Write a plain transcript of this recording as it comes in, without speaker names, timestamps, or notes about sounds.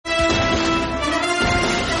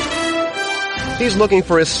He's looking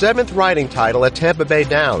for his 7th riding title at Tampa Bay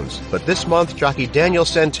Downs, but this month jockey Daniel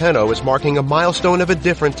Centeno is marking a milestone of a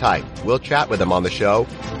different type. We'll chat with him on the show.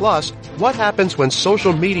 Plus, what happens when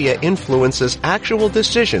social media influences actual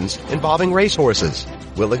decisions involving racehorses?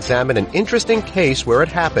 We'll examine an interesting case where it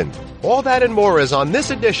happened. All that and more is on this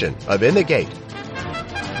edition of In the Gate.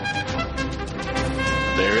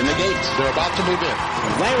 They're in the gates. They're about to move in.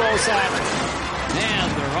 They roll out.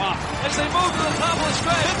 And they're off. As they move to the top of the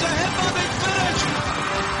straight. It's a head-bumping finish.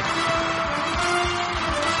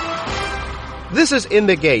 This is In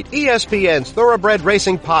the Gate, ESPN's Thoroughbred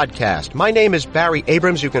Racing Podcast. My name is Barry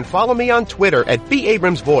Abrams. You can follow me on Twitter at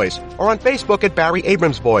BAbramsVoice or on Facebook at Barry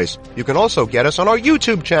Abrams Voice. You can also get us on our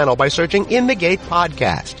YouTube channel by searching In the Gate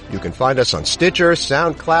Podcast. You can find us on Stitcher,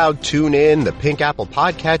 SoundCloud, TuneIn, the Pink Apple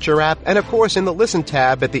Podcatcher app, and of course in the Listen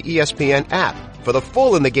tab at the ESPN app. For the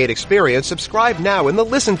full In the Gate experience, subscribe now in the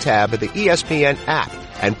Listen tab at the ESPN app.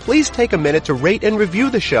 And please take a minute to rate and review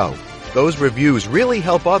the show. Those reviews really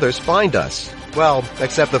help others find us. Well,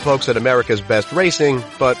 except the folks at America's Best Racing,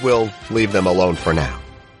 but we'll leave them alone for now.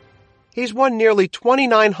 He's won nearly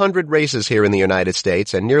 2,900 races here in the United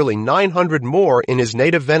States and nearly 900 more in his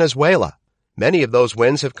native Venezuela. Many of those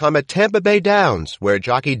wins have come at Tampa Bay Downs, where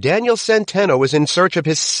jockey Daniel Centeno is in search of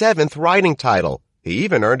his 7th riding title. He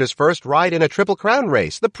even earned his first ride in a Triple Crown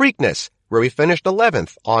race, the Preakness, where he finished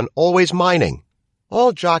 11th on Always Mining.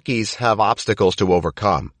 All jockeys have obstacles to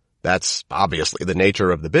overcome. That's obviously the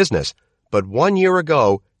nature of the business. But 1 year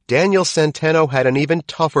ago, Daniel Centeno had an even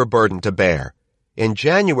tougher burden to bear. In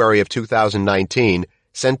January of 2019,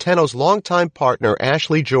 Centeno's longtime partner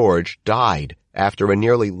Ashley George died after a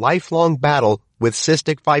nearly lifelong battle with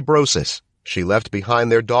cystic fibrosis. She left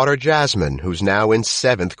behind their daughter Jasmine, who's now in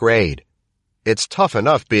 7th grade. It's tough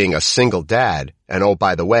enough being a single dad, and oh,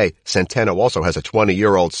 by the way, Centeno also has a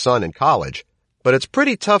 20-year-old son in college. But it's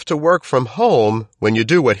pretty tough to work from home when you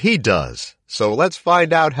do what he does. So let's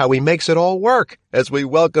find out how he makes it all work as we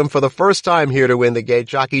welcome for the first time here to In the Gate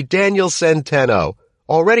jockey Daniel Centeno.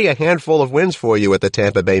 Already a handful of wins for you at the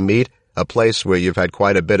Tampa Bay meet, a place where you've had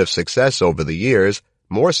quite a bit of success over the years,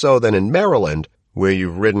 more so than in Maryland, where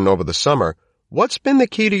you've ridden over the summer. What's been the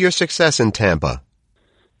key to your success in Tampa?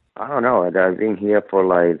 I don't know. I've been here for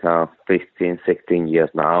like 15, 16 years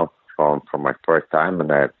now from my first time,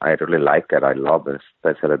 and I really like it. I love it,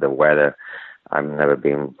 especially the weather. I've never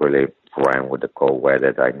been really friend with the cold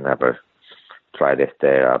weather. I never try to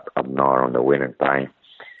stay up north on the winter time.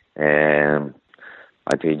 And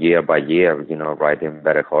I think year by year, riding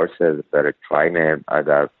better horses, better training. I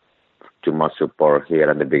got too much support here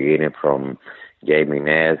at the beginning from Jamie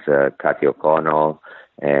Ness, Cathy O'Connell,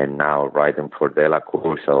 and now riding for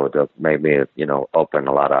Delacour. So that made me, open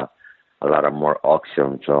a lot of more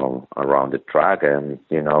auctions around the track. And,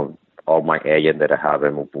 all my agents that I have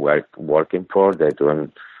been working for, they're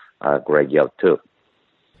doing a great job too.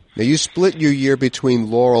 Now, you split your year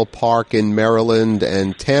between Laurel Park in Maryland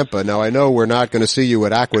and Tampa. Now, I know we're not going to see you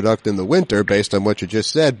at Aqueduct in the winter based on what you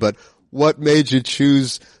just said, but what made you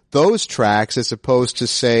choose those tracks as opposed to,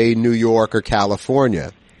 say, New York or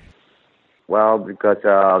California? Well, because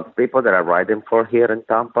people that are riding for here in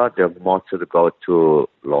Tampa, they mostly go to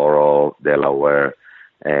Laurel, Delaware,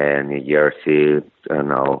 and New Jersey,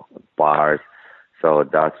 bars. So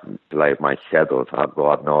that's like my schedule. I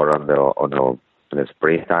go up north in the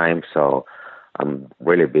springtime. So I'm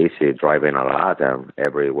really busy driving a lot and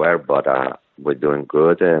everywhere, but we're doing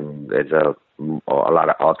good, and there's a lot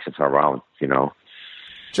of auctions around,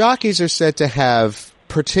 Jockeys are said to have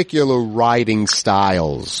particular riding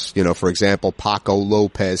styles. For example, Paco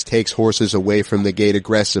Lopez takes horses away from the gate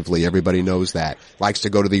aggressively. Everybody knows that. Likes to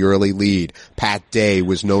go to the early lead. Pat Day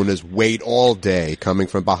was known as wait all day, coming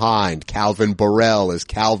from behind. Calvin Borel is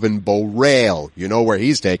Calvin Borel. You know where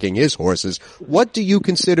he's taking his horses. What do you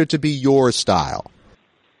consider to be your style?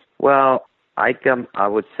 Well, I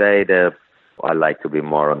would say that I like to be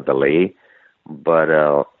more on the lead. But,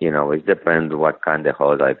 it depends what kind of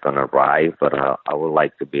horse I'm going to ride. But I would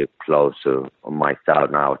like to be close to my style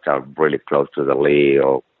now. So really close to the lead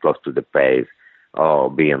or close to the pace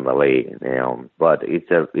or be in the lead. But it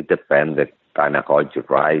depends the kind of horse you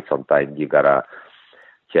ride. Sometimes you got to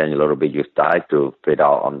change a little bit your style to fit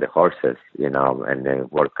out on the horses, and then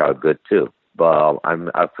work out good too. But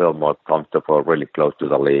I feel more comfortable really close to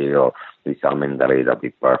the lead, or if I'm in the lead, that'd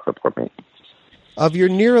be perfect for me. Of your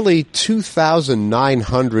nearly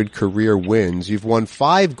 2,900 career wins, you've won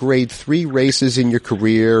 5 Grade 3 races in your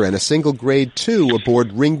career and a single Grade 2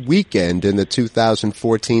 aboard Ring Weekend in the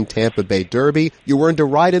 2014 Tampa Bay Derby. You earned a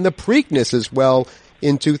ride in the Preakness as well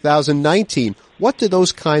in 2019. What do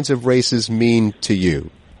those kinds of races mean to you?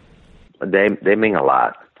 They mean a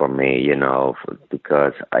lot for me,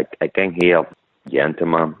 because I came here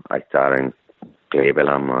gentleman. I started in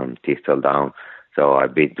Cleveland and Thistledown, so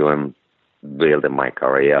I've been building my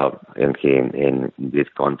career in this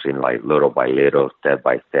country, like little by little, step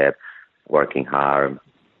by step, working hard,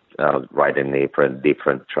 riding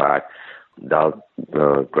different track. That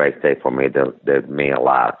was a great day for me. That mean a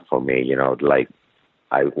lot for me, like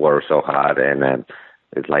I work so hard, and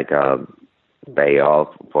it's like a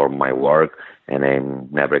payoff for my work, and then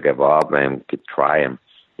never give up and keep trying,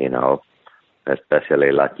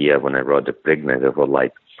 especially last year when I rode the Preakness. It was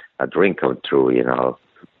like a dream come true,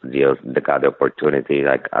 They got the opportunity.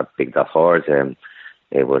 Like I picked the horse, and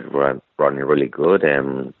it was running really good,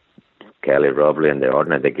 and Kelly Robley and the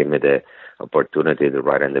owner, they gave me the opportunity to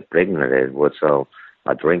ride in the Preakness. It was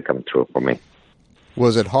a dream come true for me.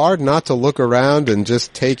 Was it hard not to look around and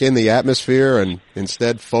just take in the atmosphere and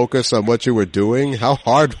instead focus on what you were doing? How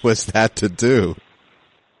hard was that to do?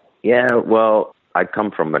 Yeah, well, I come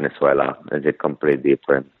from Venezuela. It's completely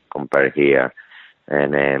different compared here.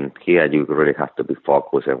 And then here you really have to be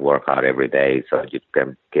focused and work hard every day so you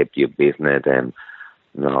can keep your business and,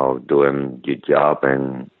 doing your job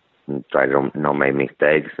and try to not make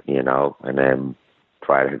mistakes, and then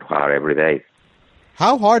try hard every day.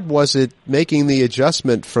 How hard was it making the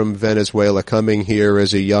adjustment from Venezuela, coming here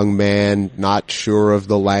as a young man, not sure of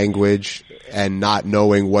the language and not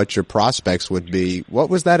knowing what your prospects would be? What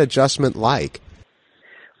was that adjustment like?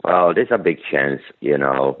 Well, there's a big chance,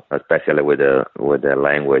 especially with the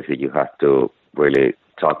language. You have to really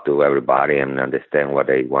talk to everybody and understand what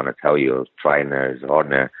they want to tell you, trainers,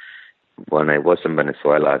 owner. When I was in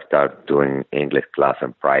Venezuela, I started doing English class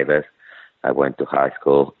in private. I went to high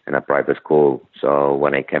school and a private school. So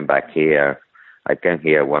when I came back here, I came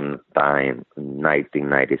here one time in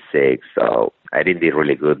 1996. So I didn't do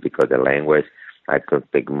really good because of the language. I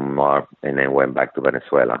could pick more and then went back to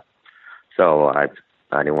Venezuela. So I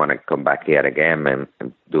didn't want to come back here again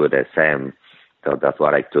and do the same. So that's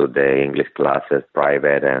why I took the English classes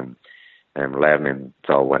private and learning.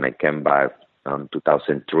 So when I came back in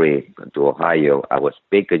 2003 to Ohio, I was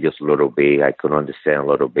speaking just a little bit. I could understand a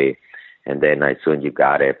little bit. And then as soon as you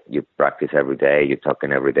got it, you practice every day, you're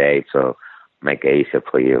talking every day, so make it easier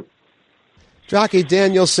for you. Jockey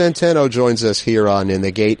Daniel Centeno joins us here on In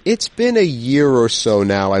the Gate. It's been a year or so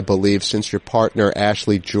now, I believe, since your partner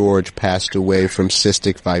Ashley George passed away from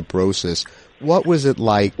cystic fibrosis. What was it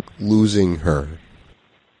like losing her?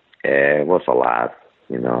 It was a lot.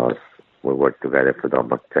 We worked together for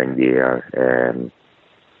almost 10 years, and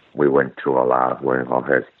we went through a lot.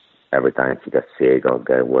 Every time she got sick or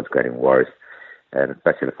was getting worse, and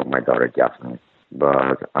especially for my daughter Jasmine.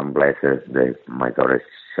 But I'm blessed that my daughter is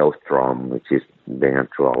so strong. She's been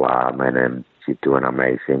through a lot, and she's doing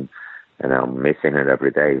amazing. And I'm missing her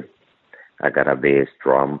every day. I gotta be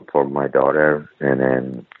strong for my daughter, and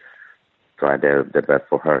then try the best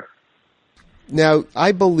for her. Now,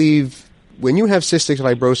 I believe when you have cystic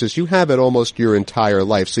fibrosis, you have it almost your entire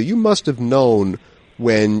life. So you must have known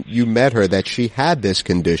when you met her that she had this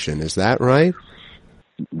condition. Is that right?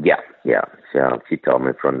 Yeah. So she told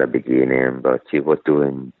me from the beginning, but she was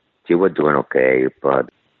doing okay. But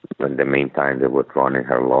in the meantime, they were running,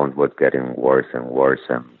 her lungs was getting worse and worse,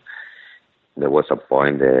 and there was a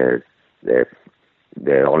point that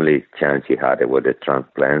the only chance she had was the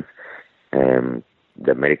transplant. And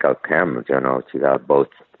the medical camp, she got both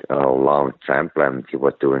lung transplant. She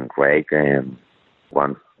was doing great, and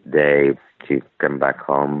one day she came back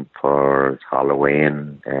home for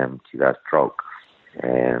Halloween, and she got stroke.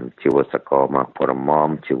 And she was a coma for a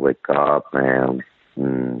month. She wake up and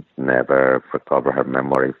never recover her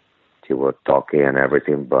memory. She was talking and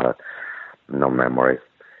everything, but no memory.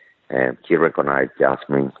 And she recognized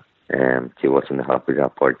Jasmine, and she was in the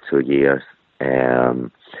hospital for 2 years. And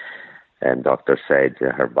doctor said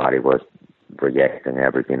that her body was rejecting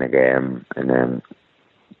everything again, and then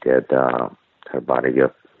that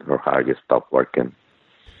her heart just stopped working.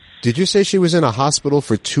 Did you say she was in a hospital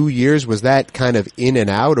for 2 years? Was that kind of in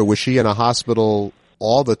and out, or was she in a hospital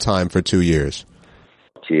all the time for 2 years?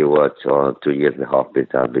 She was 2 years in the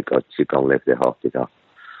hospital because she couldn't leave the hospital.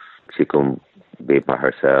 She couldn't be by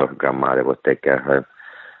herself. Grandmother would take care of her.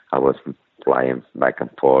 I was flying back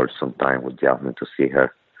and forth sometimes with Jasmine to see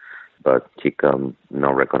her, but she couldn't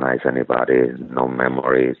not recognize anybody, no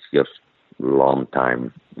memories, just long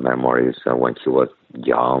time memories when she was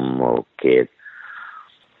young or kid.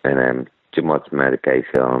 And then too much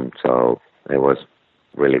medication, so it was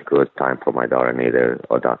really good time for my daughter neither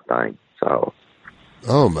at that time. So,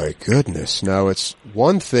 oh my goodness! Now it's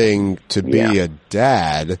one thing to be a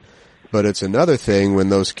dad, But it's another thing when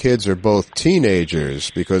those kids are both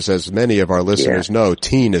teenagers, because as many of our listeners know,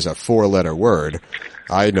 teen is a 4-letter word.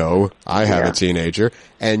 I know. I have a teenager.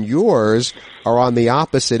 And yours are on the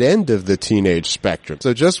opposite end of the teenage spectrum.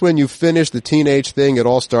 So just when you finish the teenage thing, it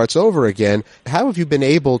all starts over again. How have you been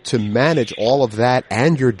able to manage all of that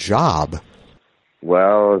and your job?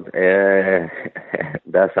 Well,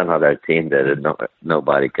 that's another thing that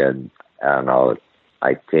nobody can, I don't know.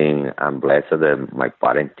 I think I'm blessed that my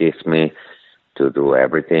parents teach me to do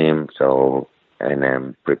everything, and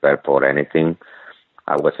I'm prepared for anything.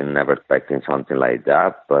 I wasn't never expecting something like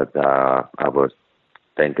that, but I was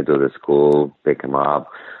taken to the school, pick them up,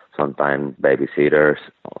 sometimes babysitters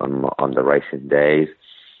on the racing days,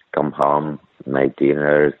 come home, make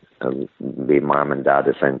dinners, be mom and dad at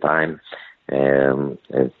the same time, and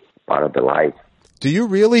it's part of the life. Do you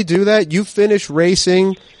really do that? You finish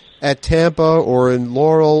racing at Tampa or in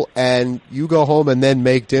Laurel, and you go home and then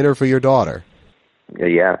make dinner for your daughter?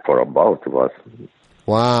 Yeah, for both of us.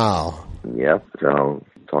 Wow. Yep. So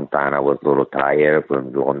sometimes I was a little tired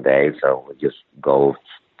from one day, so we just go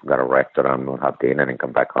to a restaurant and have dinner and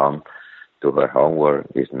come back home, do her homework.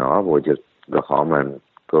 If not, we just go home and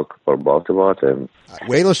cook for both of us. And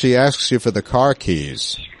wait till she asks you for the car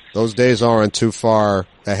keys. Those days aren't too far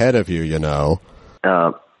ahead of you, you know.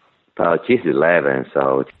 She's 11,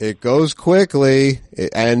 so it goes quickly.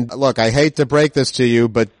 And look, I hate to break this to you,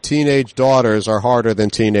 but teenage daughters are harder than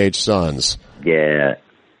teenage sons. Yeah,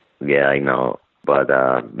 I know. But,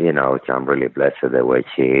 I'm really blessed the way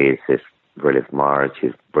she is. She's really smart.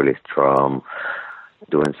 She's really strong,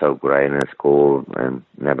 doing so great in school, and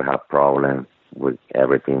never had problems with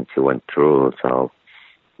everything she went through. So,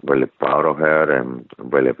 really proud of her and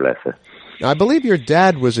really blessed. Now, I believe your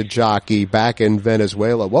dad was a jockey back in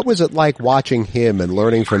Venezuela. What was it like watching him and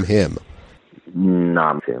learning from him?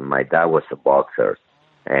 No, my dad was a boxer,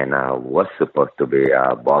 and I was supposed to be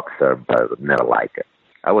a boxer, but never liked it.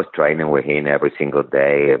 I was training with him every single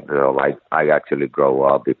day. I actually grew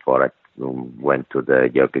up before I went to the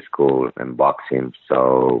jockey school and boxing,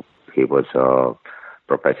 so he was a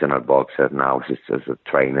professional boxer. Now he's just a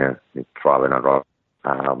trainer, traveling around.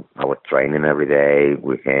 I was training every day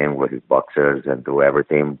with him, with his boxers, and do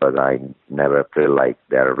everything, but I never feel like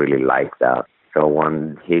they really like that. So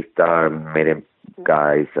when he started meeting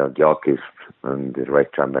guys, jockeys in the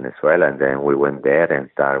restaurant in Venezuela, and then we went there and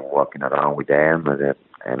started walking around with them,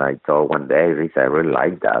 and I told one day, I really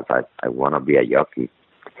like that. I want to be a jockey.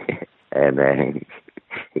 And then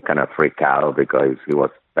he kind of freaked out because he was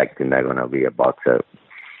expecting I'm going to be a boxer.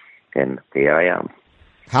 And here I am.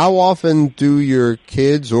 How often do your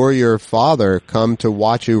kids or your father come to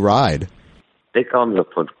watch you ride? They come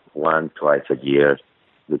for twice a year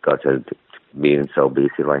because of being so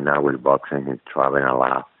busy right now with boxing and traveling a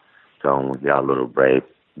lot. So when we got a little break,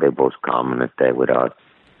 they both come and stay with us.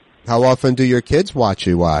 How often do your kids watch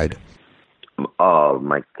you ride? Oh,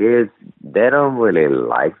 my kids, they don't really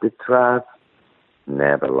like the track,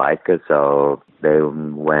 never like it, so they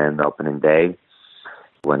went opening day.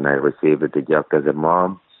 When I received the job as a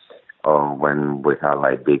mom, or when we have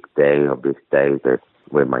like big day or big days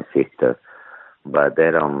with my sister, but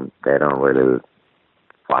they don't really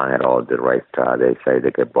find it all the right track. They say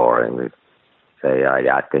they get boring. They say, I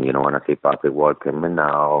ask them, you don't want to see Papi working? And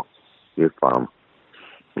now you're fun.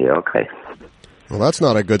 Yeah, okay. Well, that's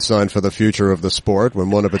not a good sign for the future of the sport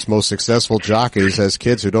when one of its most successful jockeys has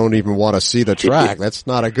kids who don't even want to see the track. That's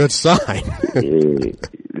not a good sign.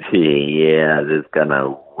 Yeah, it's kind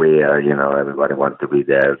of weird, everybody wants to be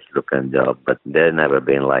there looking job, but they've never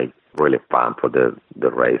been like really fun for the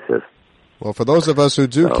races. Well, for those of us who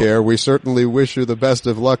do care, we certainly wish you the best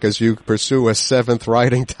of luck as you pursue a 7th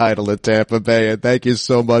riding title at Tampa Bay, and thank you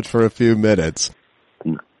so much for a few minutes.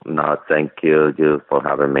 No, thank you for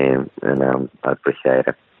having me, and I appreciate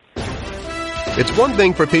it. It's one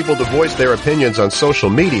thing for people to voice their opinions on social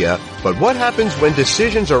media, but what happens when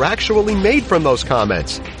decisions are actually made from those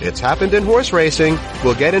comments? It's happened in horse racing.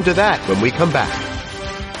 We'll get into that when we come back.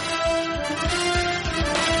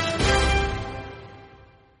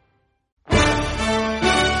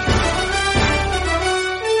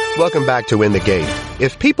 Welcome back to In the Gate.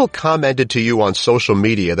 If people commented to you on social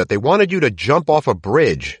media that they wanted you to jump off a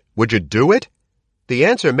bridge, would you do it? The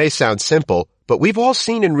answer may sound simple, but we've all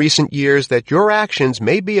seen in recent years that your actions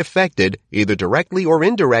may be affected, either directly or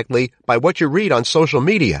indirectly, by what you read on social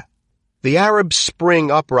media. The Arab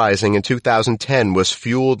Spring uprising in 2010 was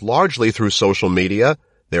fueled largely through social media.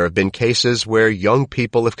 There have been cases where young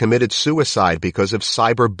people have committed suicide because of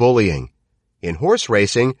cyberbullying. In horse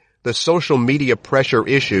racing, the social media pressure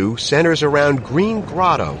issue centers around Green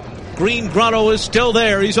Grotto. Green Grotto is still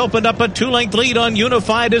there. He's opened up a 2-length lead on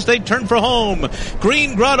Unified as they turn for home.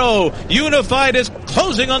 Green Grotto, Unified is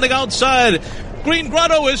closing on the outside. Green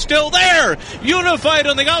Grotto is still there. Unified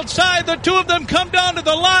on the outside. The two of them come down to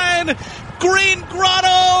the line. Green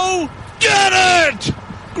Grotto, get it!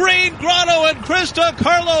 Green Grotto and Krista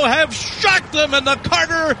Carlo have shocked them in the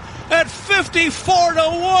Carter at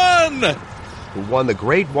 54-1. Who won the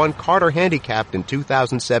Grade 1 Carter Handicap in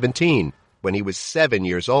 2017 when he was 7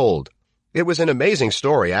 years old. It was an amazing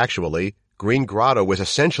story, actually. Green Grotto was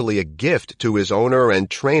essentially a gift to his owner and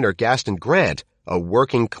trainer Gaston Grant, a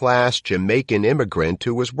working-class Jamaican immigrant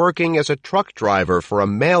who was working as a truck driver for a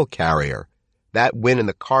mail carrier. That win in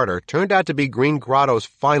the Carter turned out to be Green Grotto's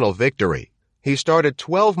final victory. He started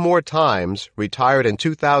 12 more times, retired in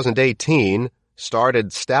 2018,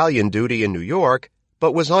 started stallion duty in New York,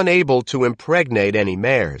 but was unable to impregnate any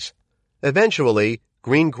mares. Eventually,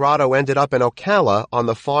 Green Grotto ended up in Ocala on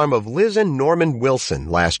the farm of Liz and Norman Wilson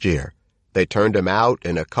last year. They turned him out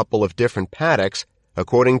in a couple of different paddocks.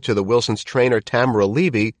 According to the Wilsons' trainer Tamara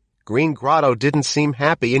Levy, Green Grotto didn't seem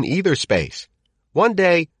happy in either space. One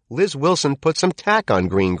day, Liz Wilson put some tack on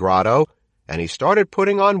Green Grotto, and he started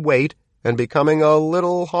putting on weight and becoming a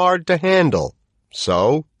little hard to handle.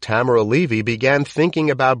 So, Tamara Levy began thinking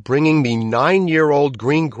about bringing the 9-year-old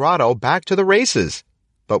Green Grotto back to the races.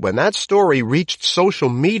 But when that story reached social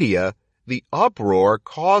media, the uproar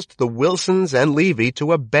caused the Wilsons and Levy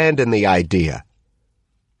to abandon the idea.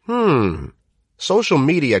 Social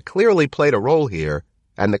media clearly played a role here,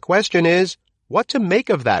 and the question is, what to make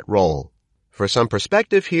of that role? For some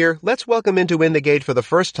perspective here, let's welcome into In the Gate for the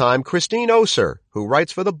first time Christine Oser, who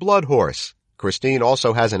writes for The Blood Horse. Christine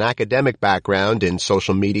also has an academic background in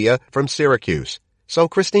social media from Syracuse. So,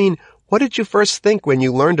 Christine, what did you first think when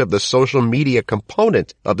you learned of the social media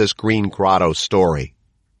component of this Green Grotto story?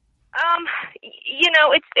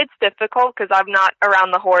 It's difficult because I'm not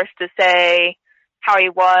around the horse to say how he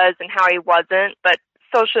was and how he wasn't, but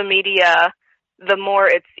social media, the more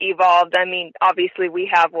it's evolved, I mean, obviously we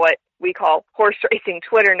have what we call horse racing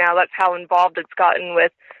Twitter now. That's how involved it's gotten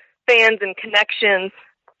with fans and connections.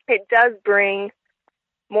 It does bring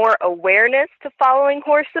more awareness to following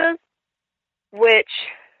horses, which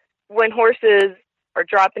when horses are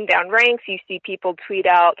dropping down ranks, you see people tweet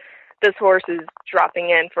out, this horse is dropping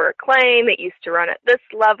in for a claim, it used to run at this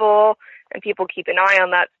level, and people keep an eye on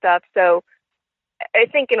that stuff. So I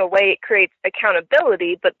think in a way it creates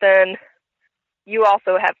accountability, but then you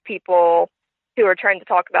also have people who are trying to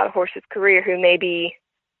talk about a horse's career who maybe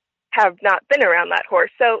have not been around that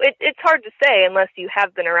horse. So it's hard to say unless you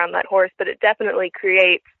have been around that horse, but it definitely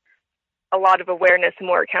creates a lot of awareness and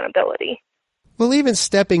more accountability. Well, even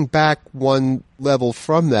stepping back one level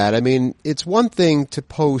from that, I mean, it's one thing to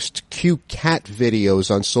post cute cat videos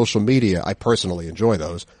on social media. I personally enjoy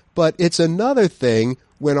those. But it's another thing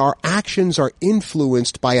when our actions are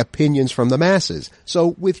influenced by opinions from the masses.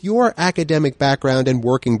 So with your academic background and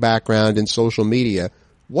working background in social media,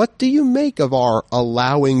 what do you make of our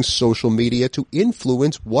allowing social media to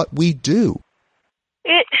influence what we do?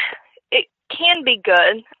 It can be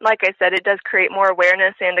good. Like I said, it does create more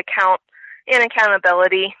awareness and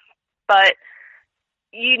accountability. But,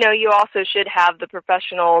 you also should have the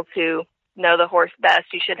professionals who know the horse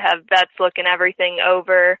best. You should have vets looking everything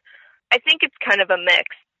over. I think it's kind of a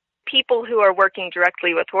mix. People who are working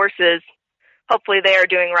directly with horses, hopefully they are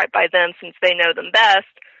doing right by them since they know them best.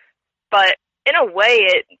 But in a way,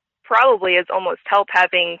 it probably has almost helped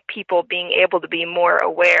having people being able to be more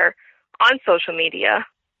aware on social media,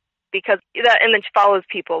 because that image follows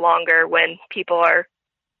people longer when people are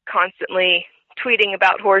constantly tweeting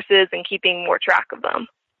about horses and keeping more track of them.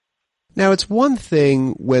 Now, it's one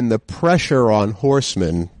thing when the pressure on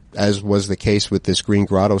horsemen, as was the case with this Green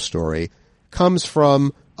Grotto story, comes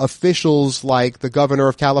from officials like the governor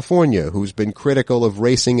of California, who's been critical of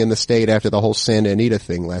racing in the state after the whole Santa Anita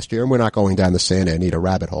thing last year, and we're not going down the Santa Anita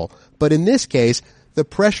rabbit hole. But in this case, the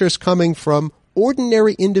pressure's coming from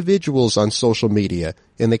ordinary individuals on social media,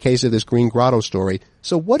 in the case of this Green Grotto story.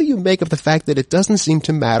 So what do you make of the fact that it doesn't seem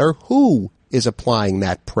to matter who is applying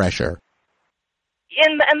that pressure?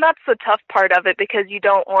 And that's the tough part of it, because you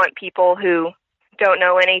don't want people who don't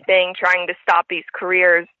know anything trying to stop these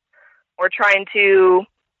careers or trying to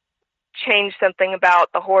change something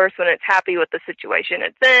about the horse when it's happy with the situation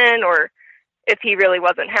it's in, or if he really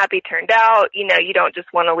wasn't happy turned out. You don't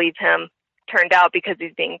just want to leave him turned out because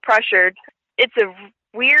he's being pressured. It's a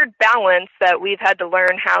weird balance that we've had to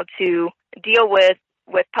learn how to deal with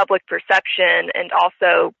public perception and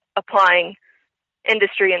also applying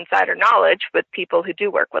industry insider knowledge with people who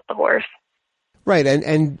do work with the horse. Right,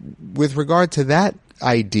 and with regard to that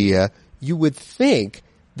idea, you would think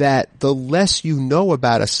that the less you know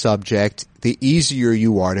about a subject, the easier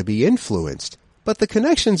you are to be influenced. But the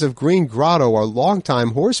connections of Green Grotto are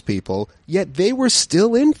longtime horse people, yet they were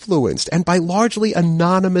still influenced, and by largely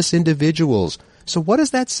anonymous individuals. So what does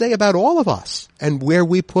that say about all of us and where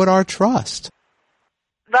we put our trust?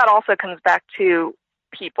 That also comes back to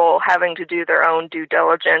people having to do their own due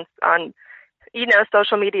diligence on,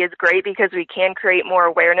 social media is great because we can create more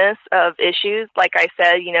awareness of issues. Like I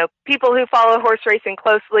said, people who follow horse racing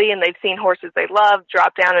closely and they've seen horses they love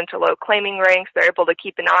drop down into low claiming ranks, they're able to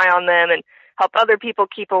keep an eye on them and help other people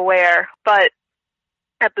keep aware. But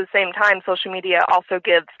at the same time, social media also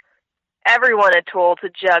gives everyone a tool to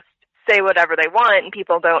just say whatever they want, and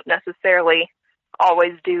people don't necessarily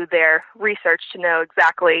always do their research to know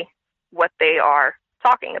exactly what they are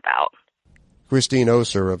talking about. Christine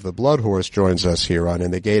Oser of the Blood Horse joins us here on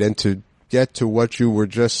In the Gate. And to get to what you were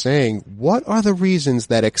just saying, what are the reasons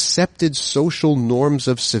that accepted social norms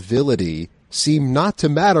of civility seem not to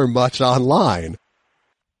matter much online?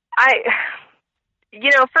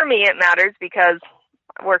 For me it matters because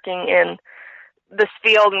working in this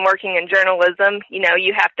field and working in journalism,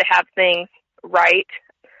 you have to have things right.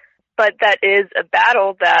 But that is a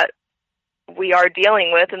battle that we are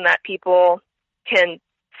dealing with, and that people can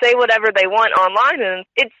say whatever they want online, and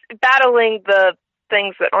it's battling the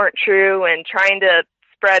things that aren't true and trying to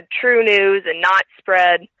spread true news and not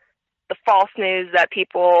spread the false news that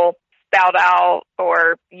people spout out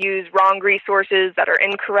or use wrong resources that are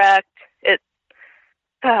incorrect.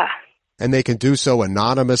 And they can do so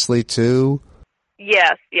anonymously too?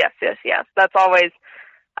 Yes. That's always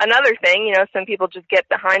another thing. Some people just get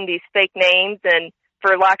behind these fake names and,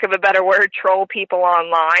 for lack of a better word, troll people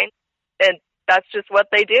online. And that's just what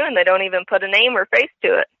they do, and they don't even put a name or face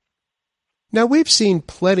to it. Now, we've seen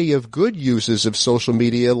plenty of good uses of social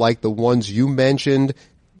media like the ones you mentioned.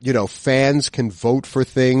 Fans can vote for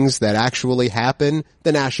things that actually happen.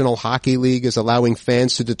 The National Hockey League is allowing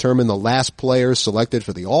fans to determine the last players selected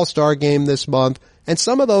for the All-Star game this month. And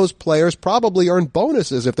some of those players probably earn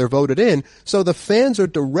bonuses if they're voted in. So the fans are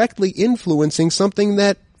directly influencing something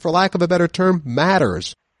that, for lack of a better term,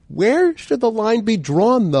 matters. Where should the line be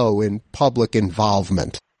drawn, though, in public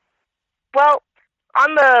involvement? Well,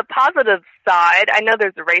 on the positive side, I know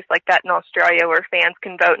there's a race like that in Australia where fans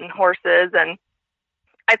can vote in horses, and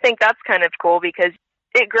I think that's kind of cool because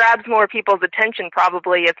it grabs more people's attention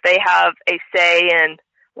probably if they have a say in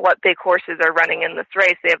what big horses are running in this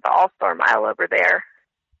race. They have the All-Star Mile over there.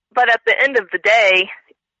 But at the end of the day,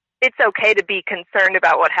 it's okay to be concerned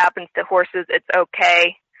about what happens to horses. It's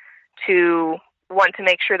okay to want to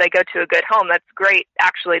make sure they go to a good home. That's great,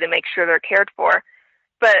 actually, to make sure they're cared for.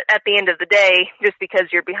 But at the end of the day, just because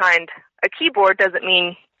you're behind a keyboard doesn't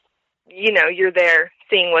mean, you're there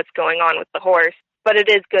seeing what's going on with the horse. But it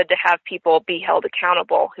is good to have people be held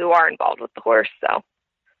accountable who are involved with the horse. So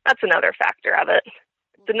that's another factor of it.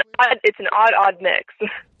 It's an odd mix.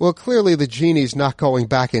 Well, clearly the genie's not going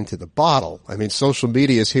back into the bottle. I mean, social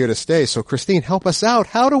media is here to stay. So, Christine, help us out.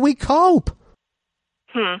 How do we cope?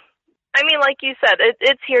 I mean, like you said,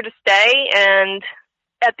 it's here to stay. And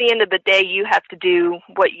at the end of the day, you have to do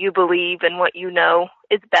what you believe and what you know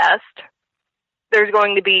is best. There's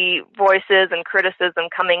going to be voices and criticism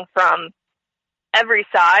coming from every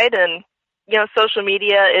side. And, social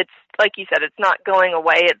media, it's like you said, it's not going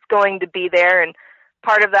away. It's going to be there. And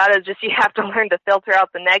part of that is just you have to learn to filter out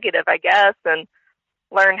the negative, I guess, and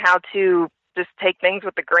learn how to just take things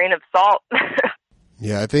with a grain of salt.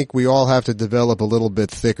 Yeah, I think we all have to develop a little bit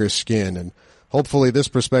thicker skin, and hopefully this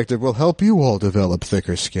perspective will help you all develop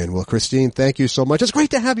thicker skin. Well, Christine, thank you so much. It's great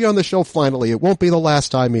to have you on the show finally. It won't be the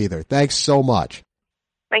last time either. Thanks so much.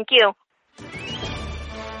 Thank you.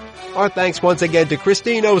 Our thanks once again to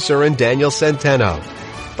Christine Oser and Daniel Centeno.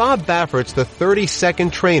 Bob Baffert's the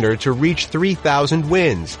 32nd trainer to reach 3,000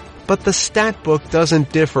 wins, but the stat book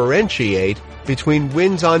doesn't differentiate between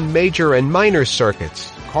wins on major and minor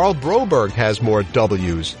circuits. Carl Broberg has more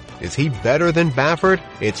W's. Is he better than Baffert?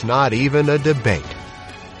 It's not even a debate.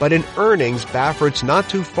 But in earnings, Baffert's not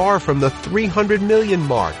too far from the $300 million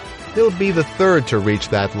mark. He'll be the third to reach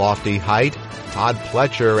that lofty height. Todd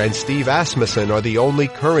Pletcher and Steve Asmussen are the only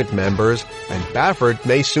current members, and Baffert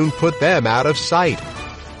may soon put them out of sight.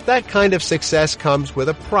 That kind of success comes with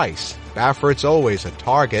a price. Baffert's always a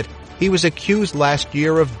target. He was accused last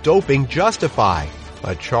year of doping Justify,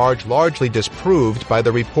 a charge largely disproved by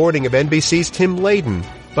the reporting of NBC's Tim Layden.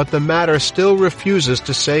 But the matter still refuses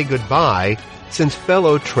to say goodbye, since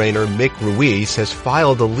fellow trainer Mick Ruiz has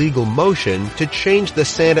filed a legal motion to change the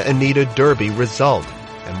Santa Anita Derby result.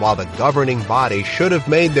 And while the governing body should have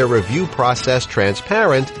made their review process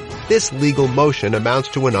transparent, this legal motion amounts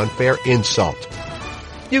to an unfair insult.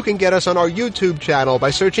 You can get us on our YouTube channel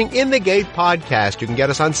by searching In the Gate Podcast. You can get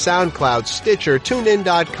us on SoundCloud, Stitcher,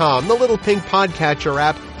 TuneIn.com, the little pink podcatcher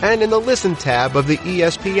app, and in the Listen tab of the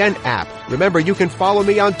ESPN app. Remember, you can follow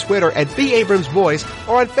me on Twitter at @BAbramsVoice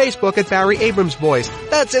or on Facebook at Barry Abrams Voice.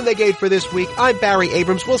 That's In the Gate for this week. I'm Barry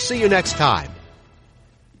Abrams. We'll see you next time.